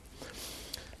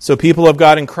So people of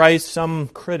God in Christ, some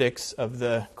critics of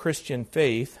the Christian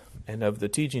faith and of the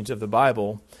teachings of the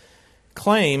Bible,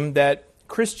 claim that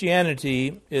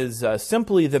Christianity is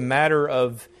simply the matter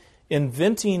of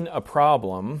inventing a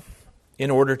problem in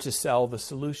order to sell the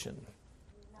solution.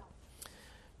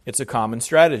 It's a common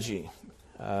strategy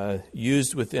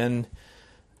used within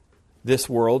this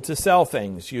world to sell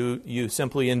things. You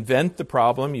simply invent the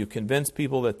problem, you convince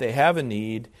people that they have a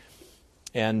need,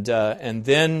 and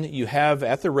then you have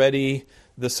at the ready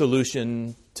the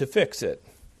solution to fix it.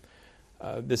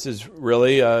 This is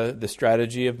really the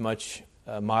strategy of much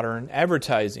modern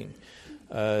advertising.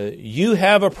 You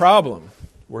have a problem.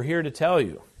 We're here to tell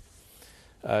you.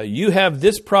 You have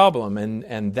this problem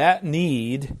and that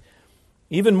need.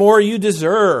 Even more, you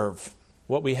deserve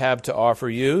what we have to offer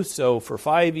you. So for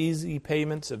 5 easy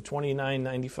payments of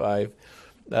 $29.95,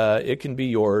 it can be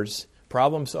yours.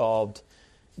 Problem solved.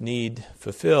 Need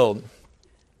fulfilled.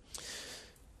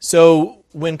 So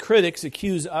when critics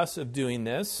accuse us of doing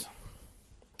this,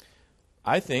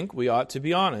 I think we ought to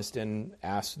be honest and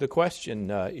ask the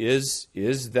question, is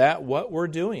that what we're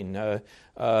doing?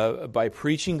 By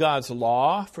preaching God's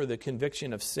law for the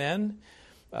conviction of sin,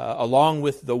 along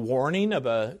with the warning of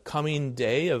a coming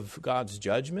day of God's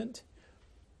judgment,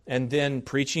 and then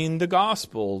preaching the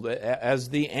gospel as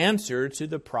the answer to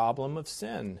the problem of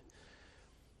sin.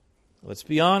 Let's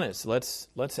be honest.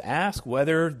 Let's ask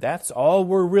whether that's all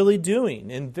we're really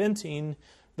doing, inventing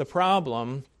the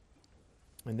problem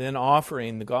and then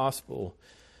offering the gospel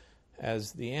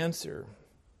as the answer.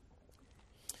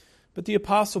 But the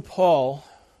Apostle Paul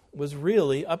was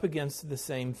really up against the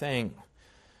same thing.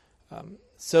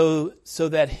 So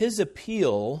that his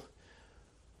appeal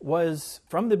was,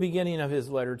 from the beginning of his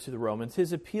letter to the Romans,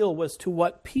 his appeal was to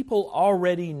what people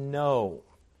already know.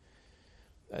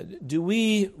 Do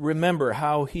we remember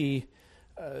how he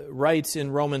writes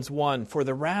in Romans 1, "For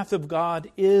the wrath of God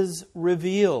is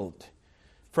revealed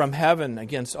from heaven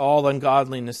against all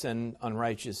ungodliness and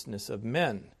unrighteousness of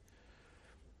men."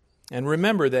 And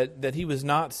remember that he was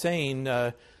not saying,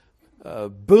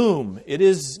 boom, it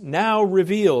is now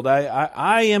revealed.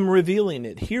 I am revealing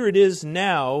it. Here it is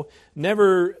now,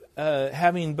 never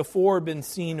having before been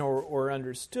seen or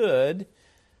understood.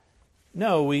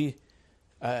 No, we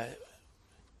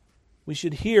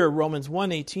should hear Romans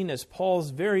 1:18 as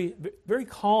Paul's very, very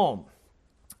calm,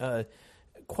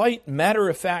 quite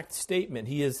matter-of-fact statement.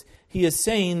 He is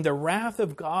saying the wrath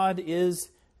of God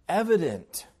is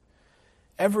evident.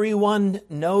 Everyone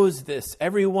knows this.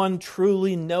 Everyone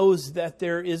truly knows that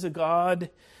there is a God.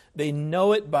 They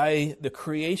know it by the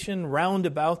creation round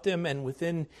about them and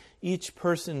within each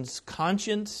person's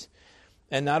conscience.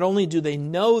 And not only do they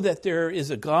know that there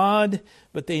is a God,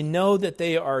 but they know that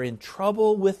they are in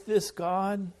trouble with this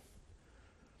God.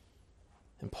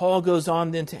 And Paul goes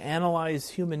on then to analyze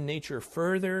human nature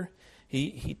further.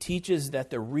 He teaches that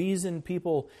the reason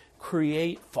people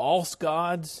create false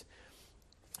gods,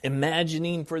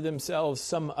 imagining for themselves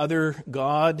some other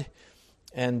God,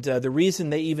 and the reason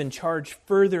they even charge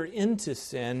further into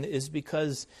sin is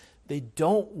because they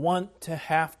don't want to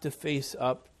have to face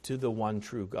up to the one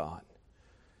true God.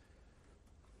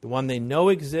 The one they know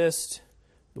exists,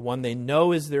 the one they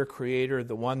know is their creator,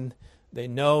 the one they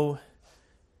know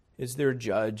is their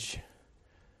judge.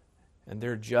 And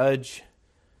their judge,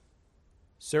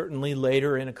 certainly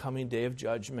later in a coming day of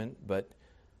judgment, but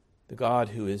the God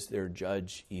who is their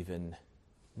judge even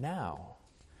now.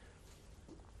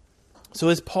 So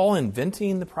is Paul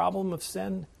inventing the problem of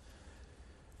sin?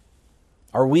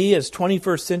 Are we as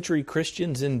 21st century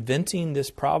Christians inventing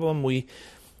this problem? We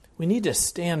need to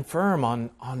stand firm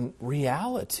on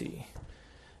reality.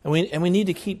 And we need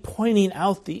to keep pointing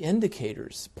out the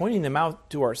indicators, pointing them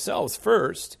out to ourselves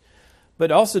first,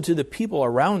 but also to the people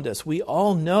around us. We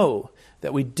all know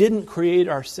that we didn't create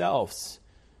ourselves.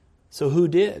 So who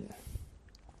did?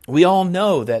 We all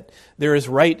know that there is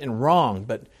right and wrong,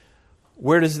 but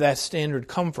where does that standard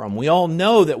come from? We all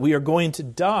know that we are going to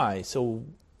die, so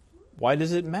why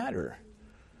does it matter?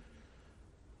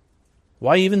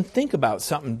 Why even think about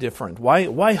something different?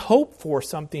 Why hope for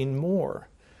something more?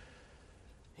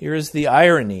 Here is the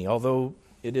irony, although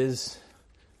it is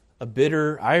a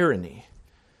bitter irony,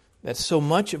 that so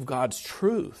much of God's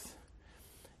truth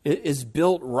is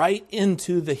built right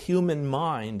into the human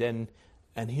mind and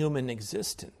human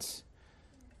existence.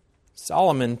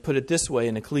 Solomon put it this way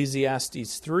in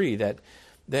Ecclesiastes 3,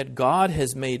 that God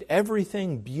has made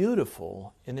everything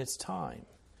beautiful in its time.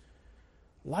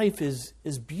 Life is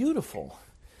beautiful.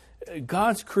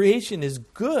 God's creation is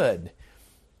good,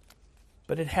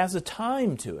 but it has a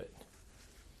time to it.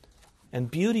 And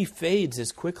beauty fades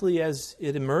as quickly as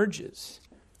it emerges.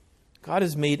 God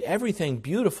has made everything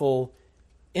beautiful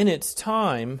in its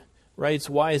time, writes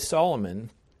wise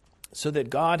Solomon, so that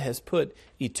God has put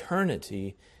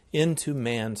eternity into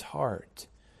man's heart.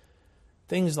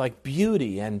 Things like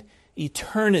beauty and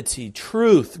eternity,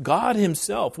 truth, God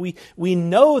Himself. We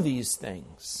know these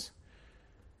things,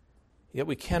 yet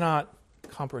we cannot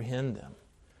comprehend them.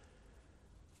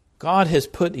 God has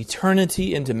put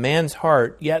eternity into man's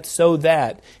heart, yet so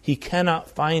that he cannot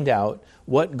find out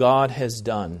what God has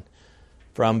done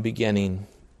from beginning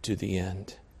to the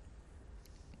end.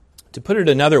 To put it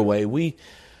another way, we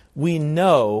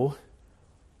know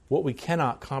what we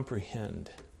cannot comprehend.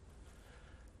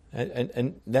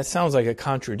 And that sounds like a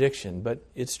contradiction, but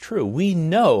it's true. We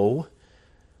know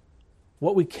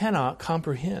what we cannot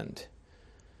comprehend.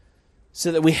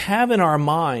 So that we have in our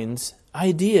minds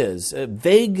ideas,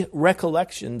 vague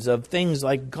recollections of things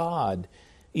like God,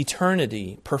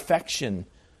 eternity, perfection,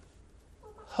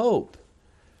 hope.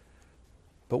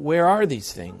 But where are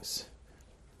these things?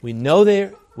 We know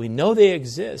they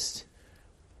exist,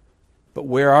 but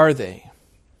where are they?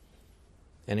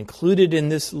 And included in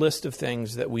this list of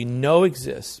things that we know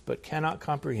exist but cannot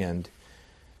comprehend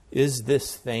is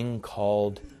this thing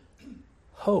called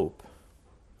hope.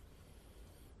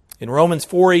 In Romans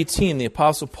 4:18, the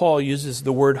Apostle Paul uses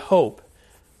the word hope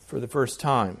for the first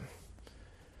time.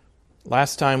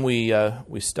 Last time we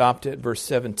stopped at verse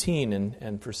 17,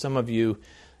 and for some of you,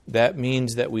 that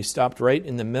means that we stopped right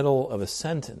in the middle of a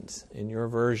sentence in your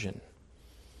version.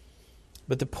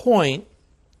 But the point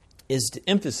is to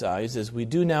emphasize, as we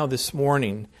do now this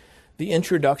morning, the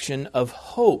introduction of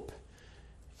hope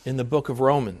in the book of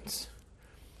Romans.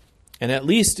 And at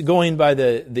least going by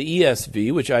the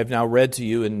ESV, which I've now read to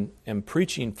you and am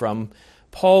preaching from,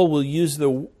 Paul will use the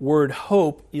word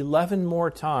hope 11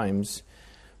 more times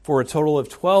for a total of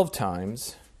 12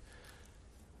 times.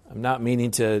 I'm not meaning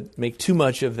to make too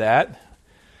much of that,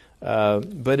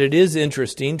 but it is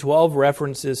interesting, 12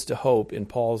 references to hope in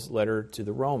Paul's letter to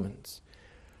the Romans.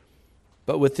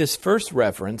 But with this first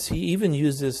reference, he even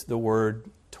uses the word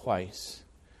twice.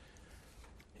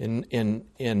 In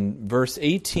verse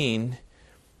 18,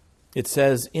 it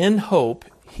says, "In hope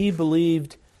he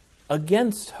believed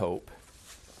against hope,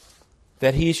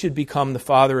 that he should become the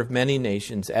father of many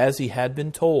nations, as he had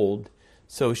been told,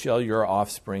 so shall your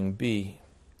offspring be."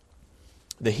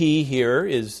 The he here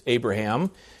is Abraham,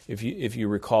 if you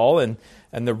recall, and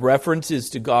the reference is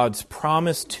to God's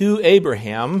promise to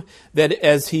Abraham that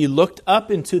as he looked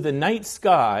up into the night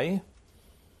sky,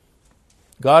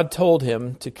 God told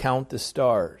him to count the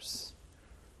stars.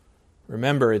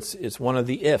 Remember, it's one of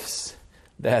the ifs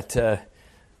that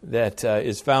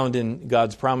is found in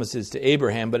God's promises to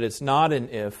Abraham, but it's not an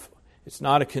if, it's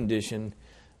not a condition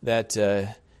that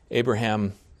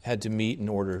Abraham had to meet in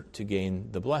order to gain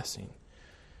the blessing.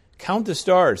 Count the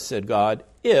stars, said God,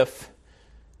 if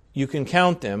you can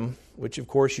count them, which of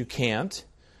course you can't,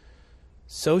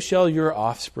 so shall your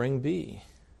offspring be.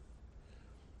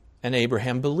 And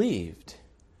Abraham believed.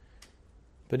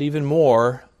 But even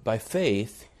more, by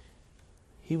faith,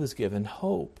 he was given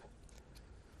hope.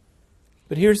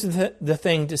 But here's the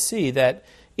thing to see, that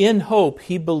in hope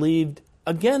he believed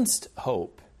against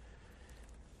hope.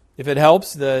 If it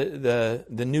helps, the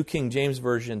New King James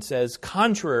Version says,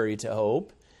 contrary to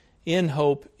hope, in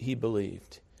hope he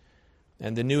believed.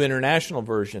 And the New International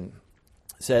Version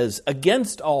says,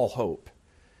 against all hope,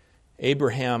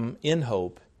 Abraham in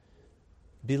hope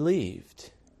believed.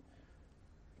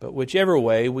 But whichever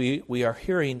way, we are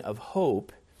hearing of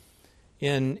hope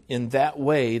in that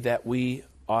way that we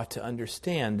ought to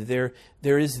understand. There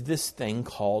is this thing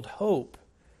called hope.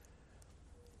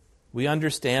 We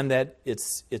understand that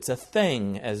it's a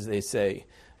thing, as they say,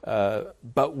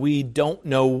 but we don't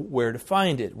know where to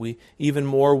find it. We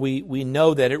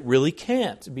know that it really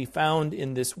can't be found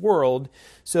in this world,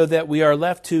 so that we are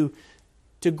left to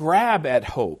grab at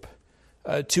hope,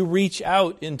 to reach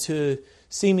out into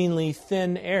seemingly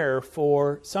thin air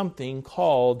for something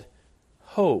called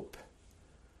hope.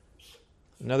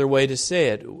 Another way to say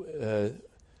it,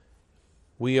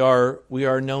 we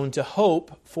are known to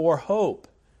hope for hope.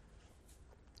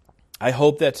 I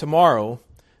hope that tomorrow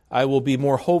I will be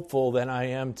more hopeful than I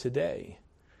am today.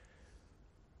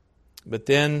 But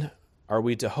then, are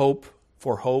we to hope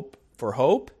for hope for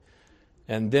hope?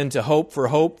 And then to hope for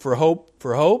hope for hope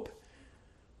for hope?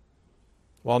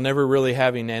 While never really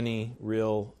having any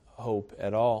real hope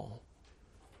at all.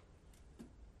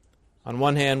 On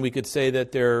one hand, we could say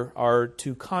that there are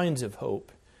two kinds of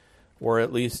hope, or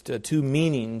at least two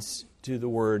meanings to the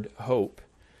word hope.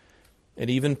 And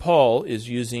even Paul is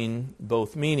using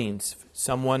both meanings.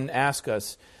 Someone asked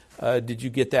us, did you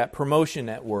get that promotion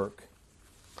at work?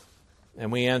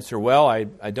 And we answer, well, I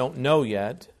don't know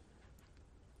yet,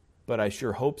 but I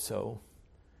sure hope so.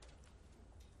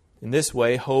 In this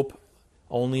way, hope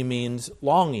only means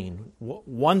longing,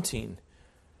 wanting,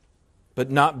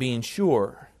 but not being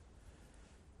sure.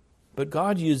 But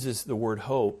God uses the word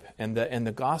hope, and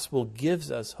the gospel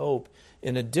gives us hope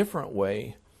in a different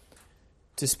way,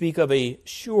 to speak of a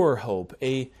sure hope,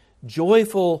 a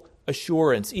joyful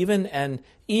assurance, even an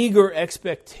eager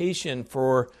expectation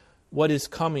for what is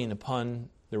coming upon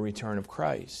the return of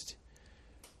Christ.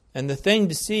 And the thing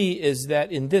to see is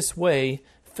that in this way,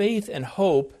 faith and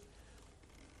hope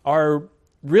are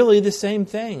really the same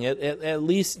thing. At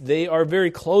least they are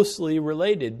very closely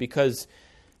related, because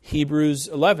Hebrews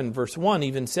 11 verse 1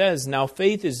 even says, "Now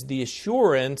faith is the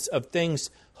assurance of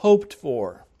things hoped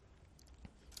for,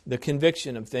 the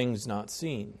conviction of things not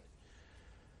seen."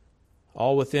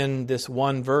 All within this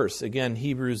one verse. Again,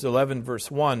 Hebrews 11 verse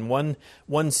 1.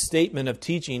 One statement of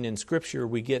teaching in Scripture,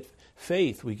 we get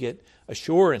faith, we get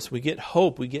assurance, we get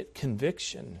hope, we get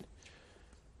conviction.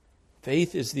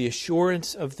 Faith is the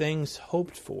assurance of things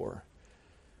hoped for,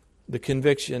 the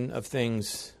conviction of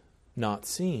things not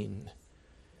seen.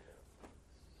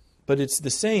 But it's the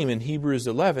same in Hebrews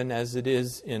 11 as it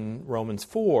is in Romans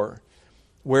 4.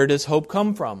 Where does hope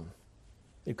come from?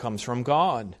 It comes from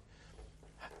God.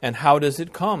 And how does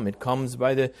it come? It comes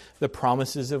by the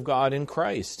promises of God in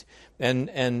Christ.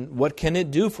 And what can it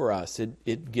do for us?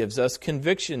 It gives us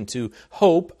conviction to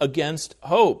hope against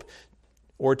hope,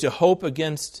 or to hope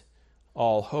against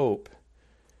all hope.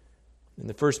 In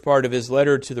the first part of his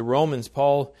letter to the Romans,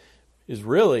 Paul is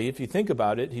really, if you think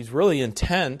about it, he's really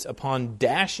intent upon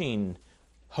dashing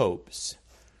hopes,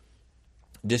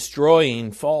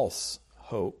 destroying false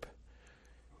hope.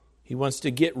 He wants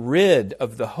to get rid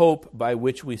of the hope by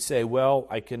which we say, well,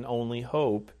 I can only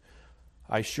hope.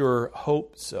 I sure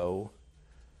hope so.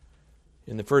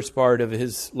 In the first part of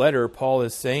his letter, Paul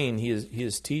is saying, he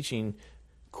is teaching,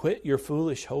 quit your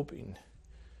foolish hoping.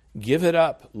 Give it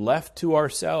up. Left to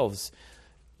ourselves,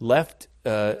 let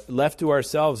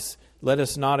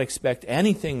us not expect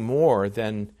anything more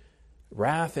than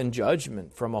wrath and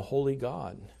judgment from a holy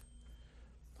God.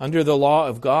 Under the law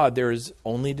of God, there is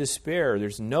only despair.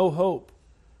 There's no hope.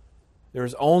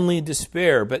 There's only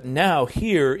despair. But now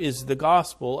here is the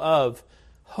gospel of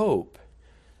hope.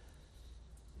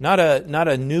 Not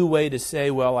a new way to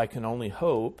say, well, I can only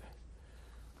hope,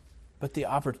 but the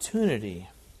opportunity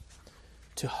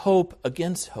to hope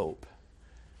against hope,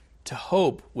 to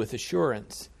hope with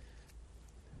assurance,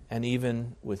 and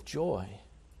even with joy.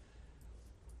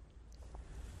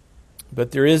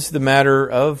 But there is the matter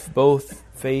of both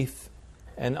faith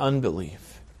and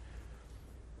unbelief.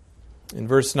 In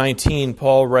verse 19,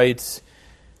 Paul writes,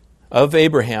 "Of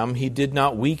Abraham he did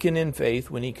not weaken in faith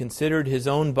when he considered his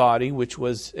own body, which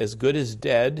was as good as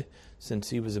dead, since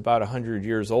he was about 100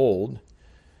 years old,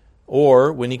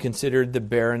 or when he considered the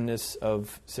barrenness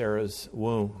of Sarah's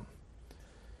womb."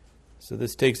 So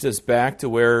this takes us back to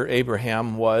where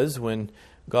Abraham was when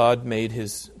God made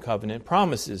his covenant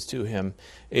promises to him.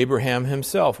 Abraham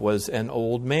himself was an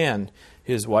old man.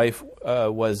 His wife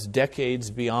was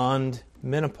decades beyond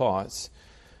menopause,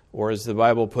 or as the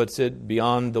Bible puts it,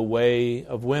 beyond the way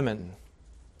of women.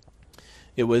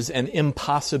 It was an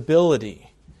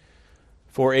impossibility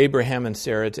for Abraham and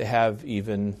Sarah to have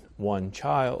even one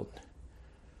child.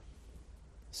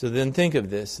 So then think of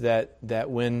this, that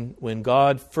when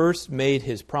God first made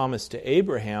his promise to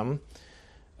Abraham,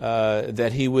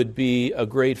 that he would be a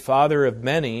great father of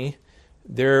many,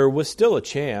 there was still a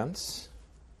chance.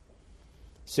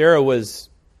 Sarah was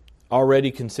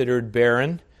already considered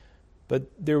barren, but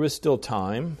there was still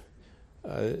time.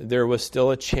 There was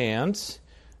still a chance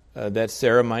that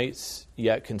Sarah might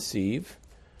yet conceive.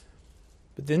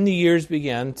 But then the years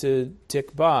began to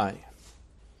tick by,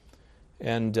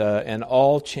 and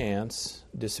all chance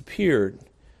disappeared.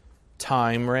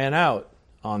 Time ran out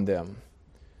on them.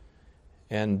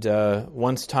 And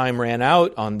once time ran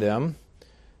out on them,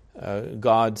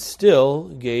 God still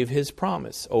gave his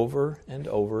promise over and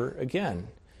over again.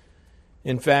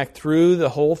 In fact, through the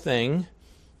whole thing,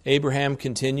 Abraham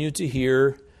continued to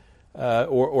hear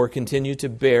or continue to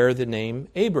bear the name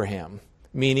Abraham,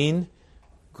 meaning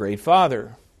great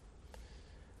father.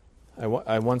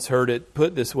 I once heard it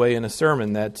put this way in a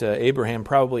sermon, that Abraham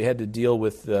probably had to deal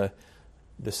with the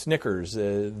snickers,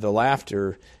 the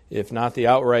laughter, if not the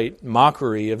outright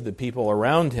mockery of the people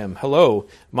around him. "Hello,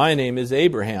 my name is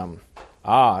Abraham."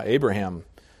 "Ah, Abraham,"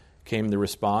 came the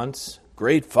response,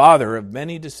 "great father of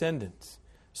many descendants.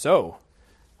 So,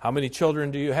 how many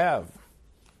children do you have?"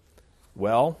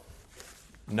 "Well,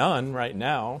 none right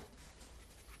now."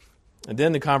 And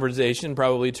then the conversation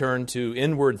probably turned to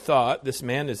inward thought. This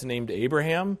man is named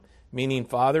Abraham, meaning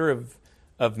father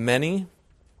of many.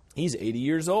 He's 80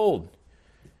 years old.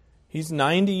 He's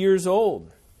 90 years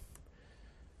old.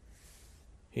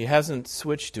 He hasn't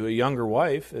switched to a younger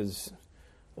wife, as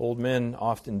old men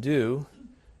often do.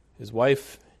 His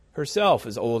wife herself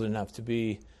is old enough to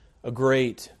be a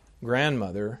great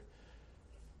grandmother.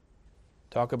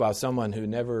 Talk about someone who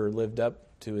never lived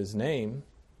up to his name.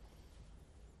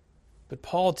 But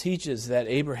Paul teaches that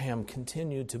Abraham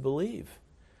continued to believe.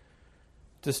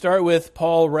 To start with,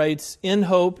 Paul writes, in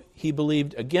hope he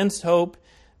believed against hope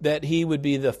that he would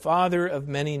be the father of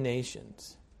many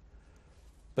nations.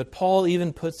 But Paul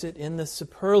even puts it in the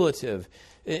superlative.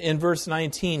 In verse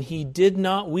 19, he did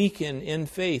not weaken in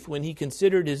faith when he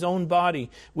considered his own body,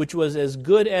 which was as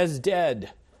good as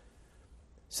dead,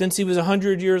 since he was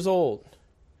 100 years old,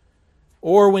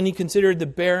 or when he considered the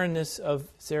barrenness of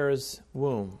Sarah's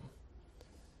womb.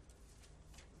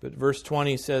 But verse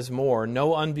 20 says more.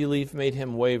 No unbelief made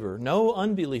him waver. No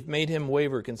unbelief made him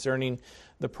waver concerning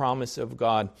the promise of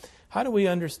God. How do we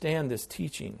understand this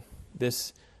teaching,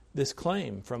 this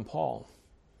claim from Paul?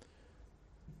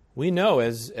 We know,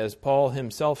 as Paul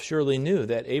himself surely knew,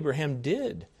 that Abraham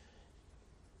did.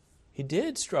 He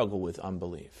did struggle with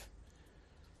unbelief.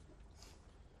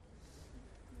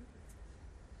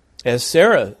 As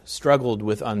Sarah struggled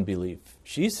with unbelief,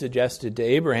 she suggested to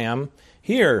Abraham,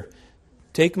 here,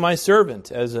 take my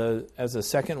servant as a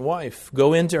second wife.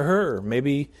 Go into her.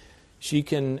 Maybe she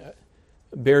can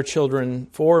bear children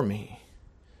for me.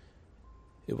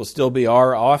 It will still be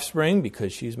our offspring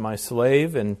because she's my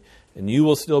slave, and you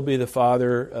will still be the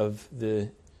father of the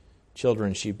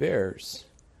children she bears.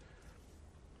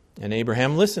 And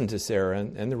Abraham listened to Sarah,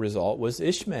 and the result was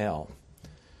Ishmael.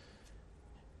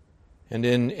 And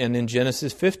in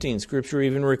Genesis 15, Scripture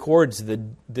even records the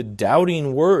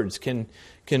doubting words. Can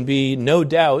be no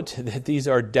doubt that these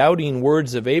are doubting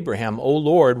words of Abraham. O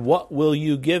Lord, what will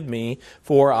you give me?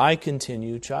 For I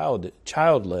continue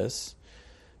childless.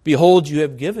 Behold, you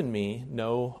have given me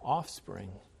no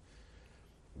offspring.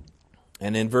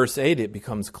 And in verse 8, it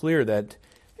becomes clear that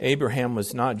Abraham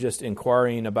was not just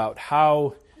inquiring about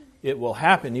how it will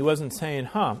happen. He wasn't saying,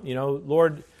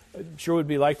 Lord, I sure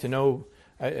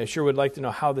would like to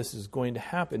know how this is going to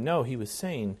happen. No, he was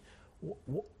saying,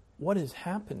 what is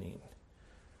happening?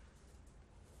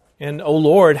 And, O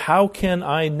Lord, how can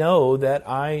I know that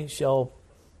I shall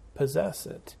possess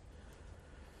it?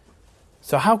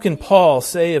 So how can Paul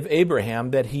say of Abraham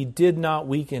that he did not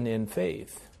weaken in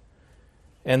faith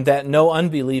and that no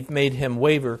unbelief made him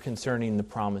waver concerning the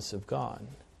promise of God?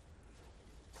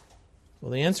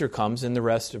 Well, the answer comes in the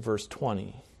rest of verse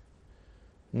 20.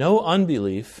 No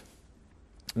unbelief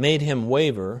made him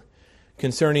waver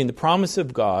concerning the promise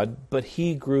of God, but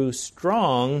he grew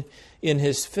strong in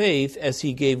his faith as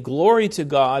he gave glory to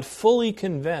God, fully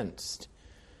convinced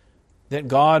that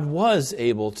God was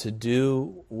able to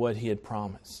do what he had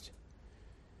promised.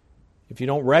 If you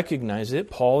don't recognize it,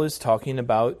 Paul is talking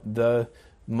about the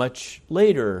much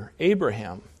later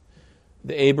Abraham,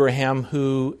 the Abraham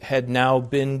who had now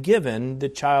been given the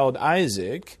child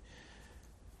Isaac.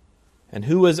 And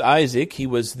who was Isaac? He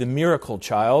was the miracle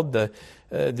child,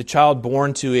 the child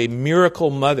born to a miracle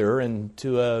mother and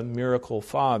to a miracle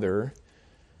father.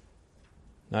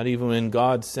 Not even when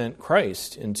God sent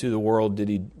Christ into the world did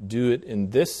he do it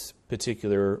in this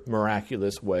particular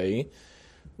miraculous way.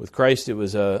 With Christ, it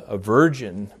was a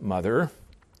virgin mother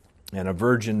and a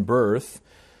virgin birth,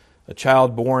 a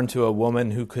child born to a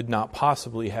woman who could not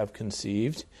possibly have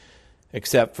conceived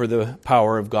except for the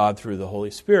power of God through the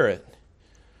Holy Spirit.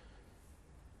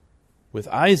 With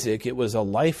Isaac, it was a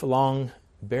lifelong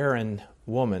barren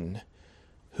woman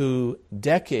who,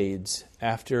 decades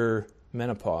after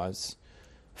menopause,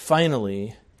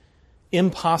 finally,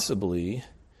 impossibly,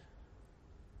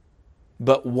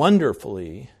 but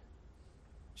wonderfully,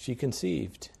 she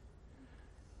conceived.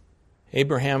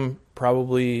 Abraham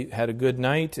probably had a good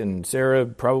night, and Sarah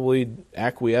probably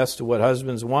acquiesced to what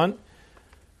husbands want,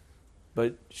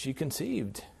 but she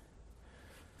conceived.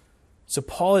 So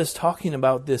Paul is talking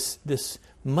about this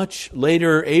much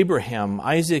later Abraham.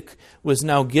 Isaac was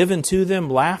now given to them.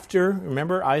 Laughter,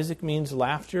 remember, Isaac means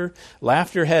laughter.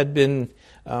 Laughter had been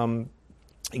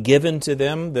given to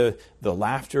them. The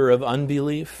laughter of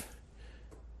unbelief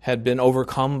had been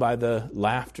overcome by the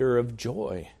laughter of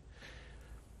joy.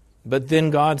 But then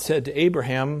God said to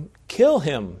Abraham, kill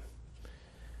him.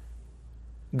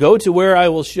 Go to where I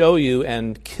will show you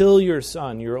and kill your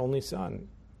son, your only son.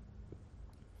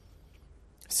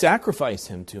 Sacrifice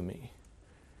him to me.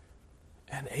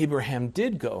 And Abraham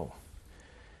did go.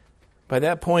 By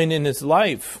that point in his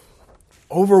life,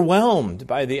 overwhelmed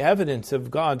by the evidence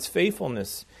of God's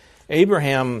faithfulness.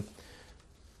 Abraham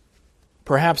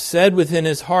perhaps said within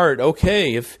his heart,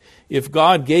 okay, if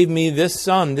God gave me this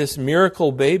son, this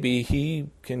miracle baby, he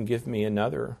can give me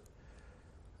another.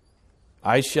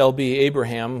 I shall be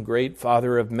Abraham, great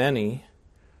father of many.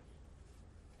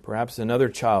 Perhaps another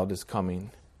child is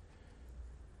coming.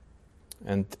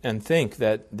 And think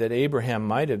that Abraham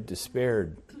might have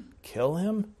despaired. Kill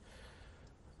him?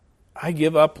 I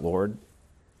give up, Lord.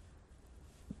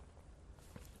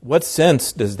 What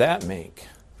sense does that make?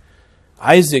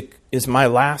 Isaac is my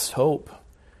last hope.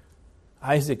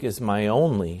 Isaac is my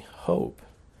only hope.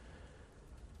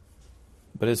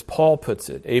 But as Paul puts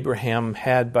it, Abraham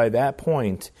had by that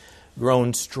point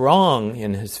grown strong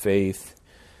in his faith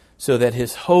so that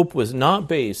his hope was not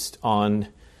based on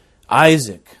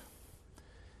Isaac.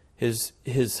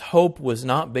 His hope was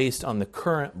not based on the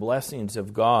current blessings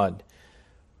of God,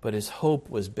 but his hope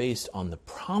was based on the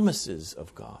promises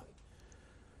of God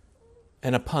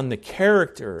and upon the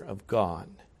character of God.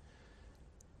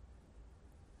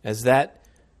 As that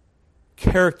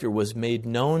character was made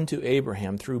known to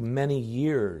Abraham through many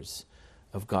years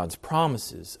of God's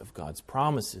promises,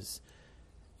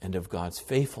 and of God's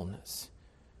faithfulness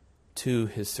to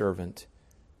his servant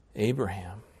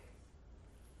Abraham.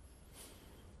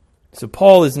 So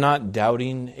Paul is not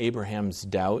doubting Abraham's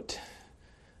doubt.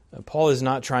 Paul is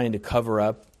not trying to cover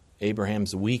up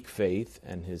Abraham's weak faith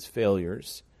and his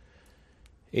failures.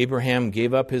 Abraham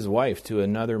gave up his wife to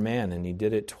another man, and he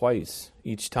did it twice.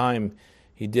 Each time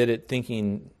he did it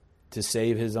thinking to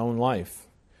save his own life.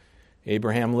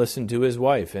 Abraham listened to his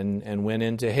wife and went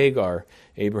into Hagar.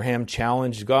 Abraham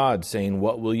challenged God, saying,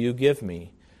 "What will you give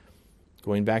me?"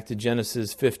 Going back to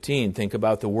Genesis 15, think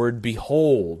about the word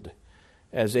behold.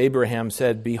 As Abraham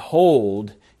said,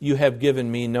 "Behold, you have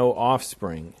given me no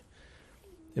offspring."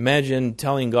 Imagine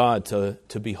telling God to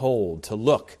behold, to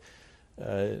look.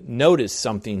 Notice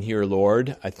something here,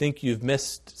 Lord. I think you've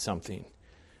missed something.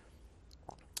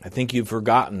 I think you've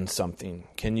forgotten something.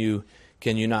 Can you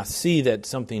not see that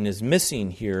something is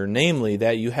missing here, namely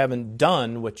that you haven't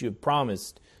done what you've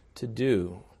promised to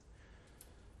do?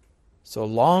 So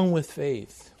along with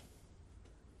faith,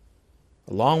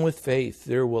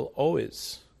 there will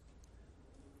always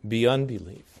be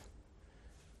unbelief.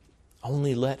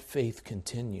 Only let faith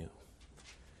continue.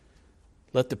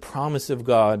 Let the promise of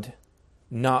God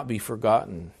not be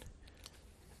forgotten,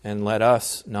 and let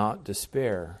us not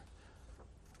despair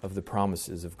of the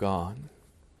promises of God.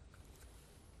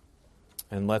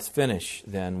 And let's finish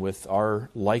then with our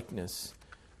likeness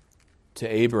to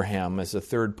Abraham as a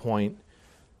third point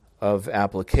of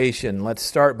application. Let's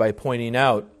start by pointing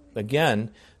out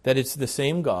again that it's the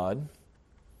same God,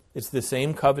 it's the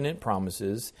same covenant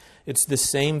promises, it's the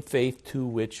same faith to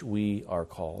which we are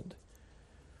called.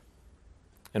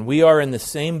 And we are in the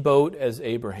same boat as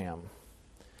Abraham.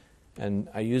 And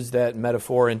I use that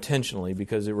metaphor intentionally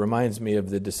because it reminds me of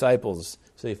the disciples.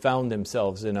 So they found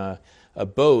themselves in a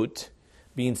boat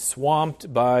being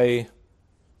swamped by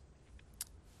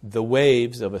the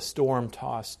waves of a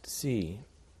storm-tossed sea.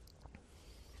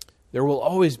 There will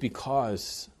always be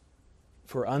cause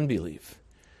for unbelief,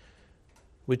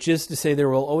 which is to say there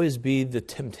will always be the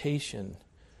temptation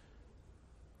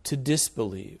to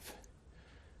disbelieve.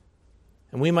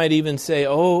 And we might even say,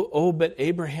 but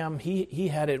Abraham, he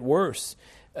had it worse.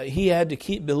 He had to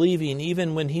keep believing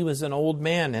even when he was an old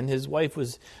man and his wife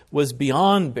was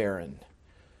beyond barren.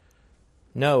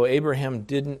 No, Abraham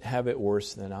didn't have it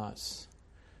worse than us.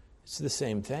 It's the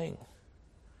same thing.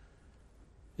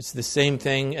 It's the same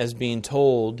thing as being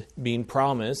told, being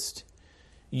promised,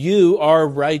 you are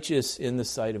righteous in the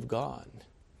sight of God.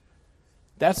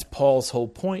 That's Paul's whole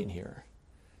point here.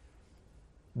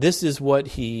 This is what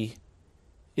he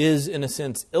is, in a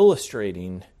sense,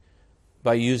 illustrating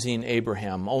by using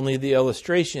Abraham. Only the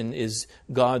illustration is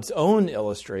God's own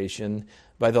illustration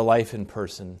by the life and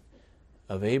person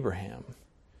of Abraham.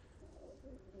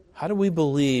 How do we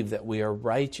believe that we are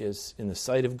righteous in the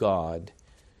sight of God,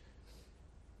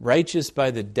 righteous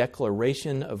by the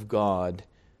declaration of God,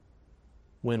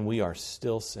 when we are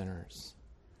still sinners?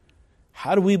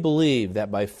 How do we believe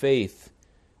that by faith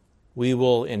we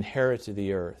will inherit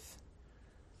the earth?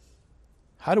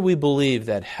 How do we believe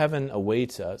that heaven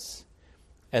awaits us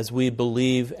as we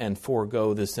believe and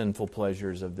forego the sinful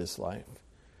pleasures of this life?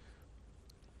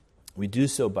 We do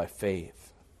so by faith.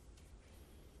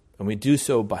 And we do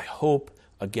so by hope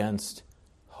against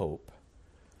hope.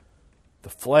 The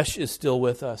flesh is still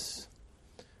with us.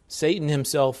 Satan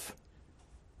himself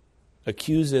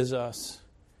accuses us.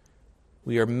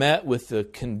 We are met with the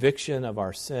conviction of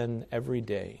our sin every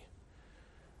day.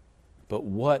 But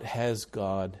what has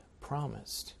God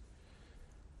promised.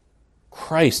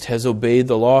 Christ has obeyed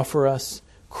the law for us.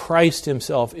 Christ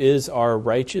himself is our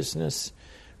righteousness.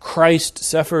 Christ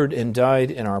suffered and died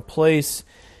in our place.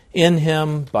 In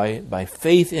him, by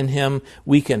faith in him,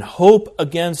 we can hope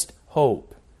against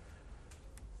hope.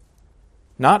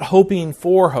 Not hoping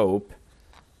for hope,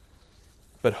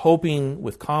 but hoping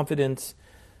with confidence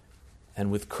and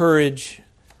with courage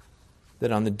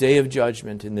that on the day of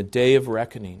judgment, in the day of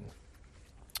reckoning,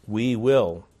 we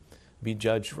will be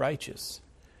judged righteous.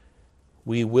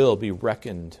 We will be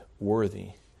reckoned worthy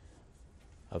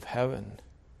of heaven.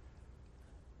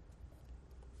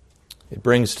 It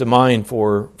brings to mind,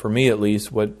 for me at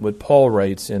least, what Paul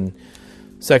writes in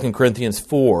 2 Corinthians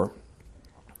 4.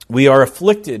 We are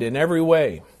afflicted in every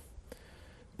way,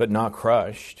 but not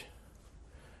crushed.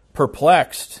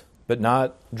 Perplexed, but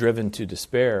not driven to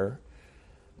despair.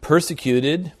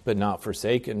 Persecuted, but not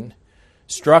forsaken.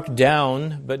 Struck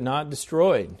down, but not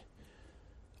destroyed.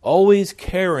 Always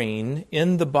carrying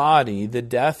in the body the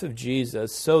death of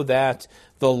Jesus, so that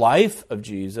the life of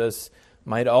Jesus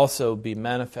might also be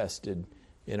manifested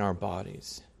in our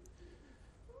bodies.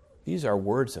 These are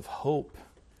words of hope.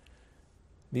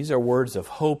 These are words of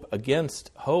hope against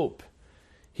hope.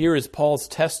 Here is Paul's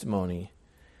testimony.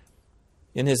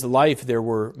 In his life, there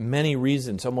were many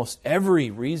reasons, almost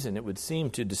every reason, it would seem,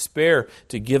 to despair,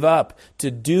 to give up, to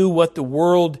do what the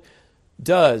world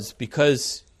does,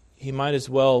 because he might as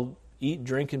well eat,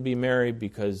 drink, and be merry,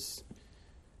 because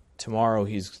tomorrow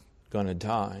he's going to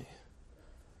die.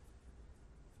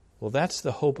 Well, that's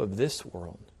the hope of this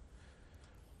world.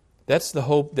 That's the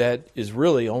hope that is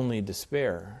really only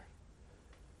despair.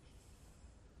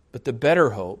 But the better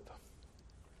hope,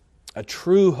 a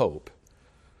true hope,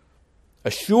 a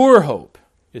sure hope,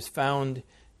 is found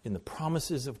in the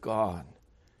promises of God.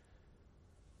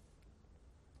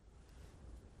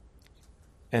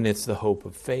 And it's the hope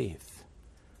of faith.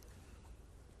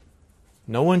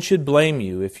 No one should blame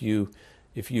you if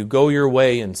you go your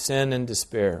way in sin and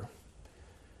despair.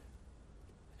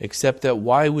 Except that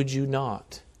why would you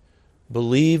not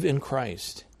believe in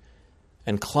Christ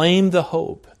and claim the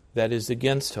hope that is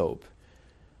against hope,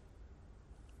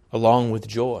 along with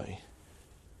joy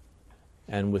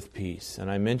and with peace?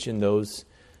 And I mentioned those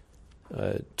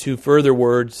two further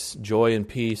words, joy and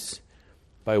peace,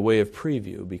 by way of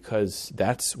preview, because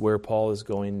that's where Paul is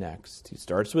going next. He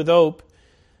starts with hope,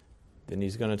 then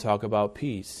he's going to talk about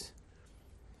peace.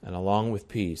 And along with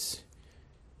peace,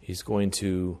 he's going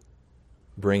to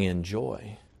bring in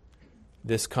joy.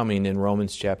 This coming in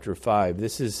Romans chapter 5.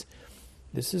 This is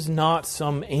not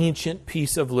some ancient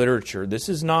piece of literature. This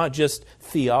is not just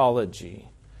theology.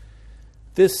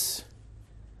 This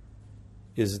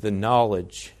is the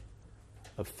knowledge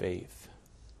of faith.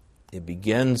 It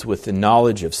begins with the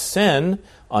knowledge of sin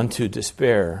unto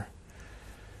despair.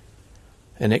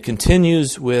 And it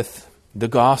continues with the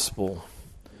gospel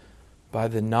by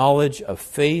the knowledge of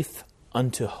faith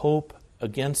unto hope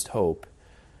against hope.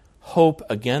 Hope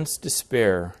against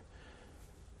despair.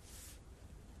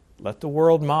 Let the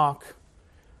world mock,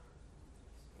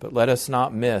 but let us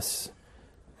not miss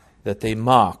that they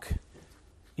mock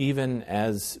even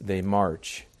as they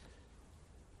march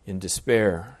in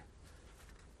despair.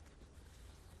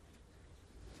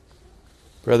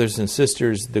 Brothers and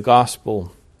sisters, the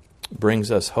gospel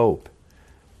brings us hope.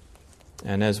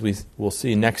 And as we will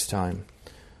see next time,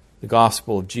 the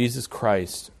gospel of Jesus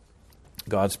Christ,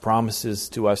 God's promises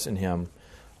to us in Him,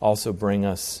 also bring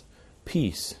us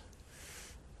peace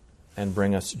and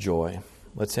bring us joy.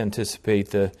 Let's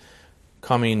anticipate the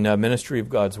coming ministry of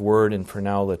God's Word, and for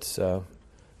now let's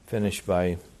finish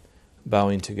by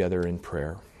bowing together in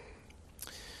prayer.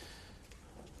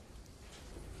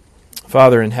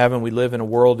 Father in heaven, we live in a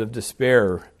world of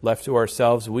despair. Left to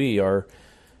ourselves, we are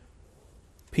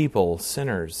people,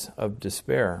 sinners of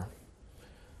despair.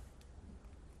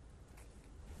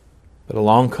 But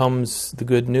along comes the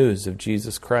good news of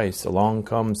Jesus Christ. Along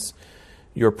comes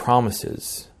your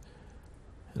promises.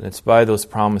 And it's by those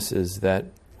promises that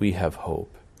we have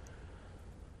hope.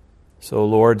 So,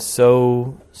 Lord,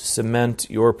 so cement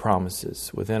your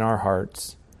promises within our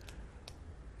hearts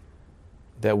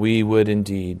that we would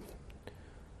indeed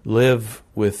live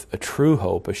with a true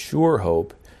hope, a sure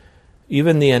hope,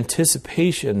 even the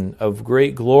anticipation of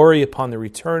great glory upon the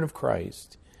return of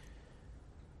Christ,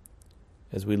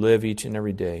 as we live each and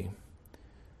every day.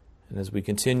 And as we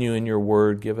continue in your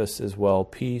word, give us as well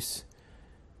peace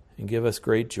and give us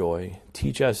great joy.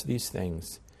 Teach us these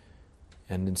things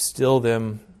and instill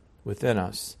them within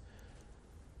us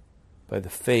by the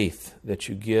faith that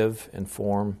you give and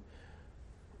form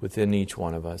within each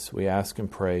one of us. We ask and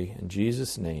pray in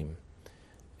Jesus' name.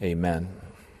 Amen.